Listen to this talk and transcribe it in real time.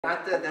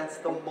That's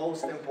the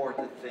most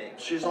important thing.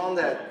 She's on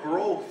that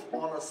growth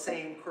on the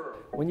same curve.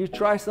 When you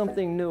try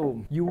something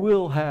new, you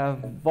will have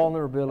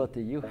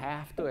vulnerability. You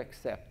have to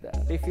accept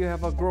that. If you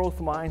have a growth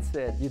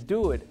mindset, you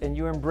do it and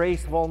you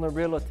embrace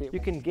vulnerability. You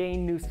can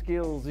gain new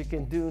skills, you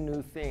can do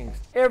new things.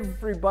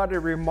 Everybody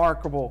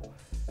remarkable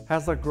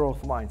has a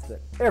growth mindset.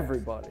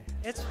 Everybody.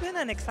 It's been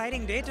an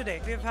exciting day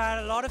today. We've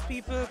had a lot of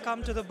people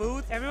come to the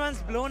booth.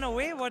 Everyone's blown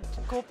away what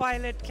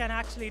Copilot can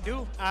actually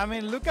do. I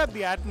mean, look at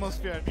the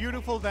atmosphere.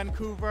 Beautiful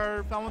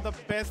Vancouver. Some of the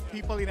best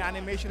people in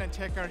animation and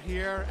tech are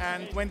here.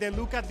 And when they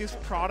look at this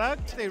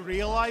product, they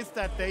realize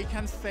that they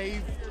can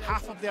save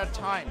half of their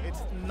time.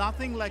 It's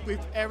nothing like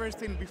we've ever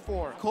seen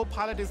before.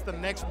 Copilot is the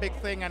next big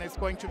thing, and it's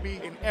going to be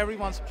in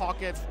everyone's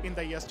pockets in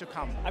the years to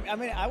come. I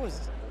mean, I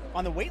was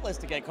on the wait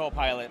list to get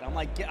Copilot. I'm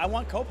like, I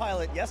want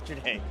Copilot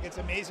yesterday. It's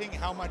amazing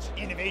how much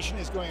innovation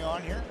is going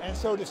on here. And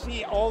so to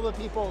see all the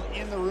people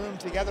in the room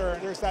together,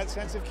 there's that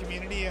sense of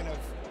community and of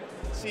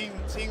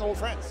seeing old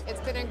friends. It's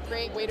been a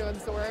great way to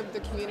absorb the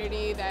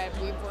community that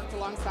we've worked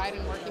alongside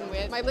and working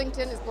with. My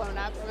LinkedIn is blown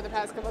up over the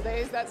past couple of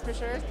days, that's for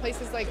sure.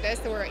 Places like this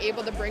that we're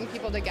able to bring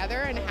people together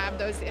and have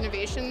those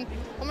innovation,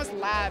 almost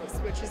labs,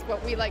 which is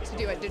what we like to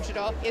do at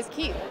Digital, is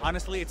key.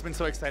 Honestly, it's been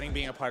so exciting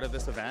being a part of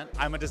this event.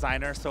 I'm a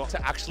designer, so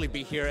to actually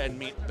be here and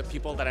meet the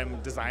people that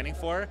I'm designing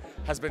for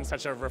has been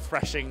such a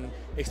refreshing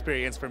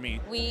experience for me.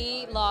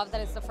 We love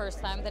that it's the first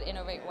time that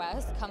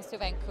INNOVATEwest comes to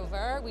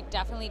Vancouver. We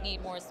definitely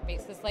need more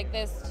spaces like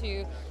this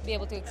to be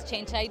able to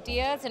exchange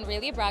ideas and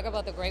really brag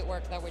about the great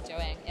work that we're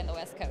doing in the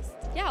West Coast.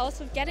 Yeah,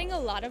 also getting a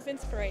lot of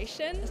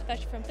inspiration,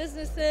 especially from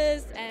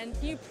businesses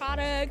and new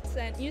products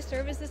and new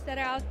services that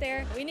are out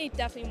there. We need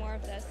definitely more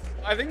of this.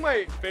 I think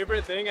my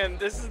favorite thing, and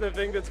this is the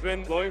thing that's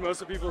been blowing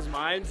most of people's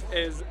minds,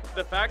 is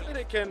the fact that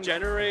it can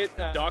generate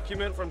a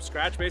document from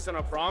scratch based on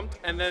a prompt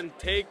and then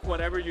take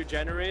whatever you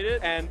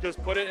generated and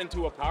just put it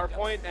into a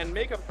PowerPoint and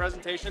make a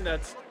presentation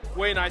that's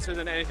way nicer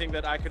than anything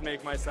that I could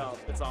make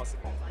myself. It's awesome.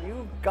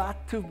 You've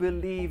got to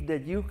believe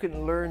that you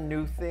can learn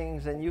new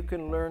things and you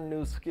can learn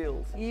new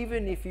skills.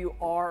 Even if you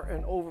are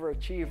an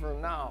overachiever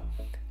now,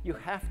 you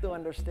have to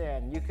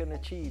understand you can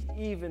achieve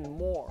even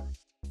more.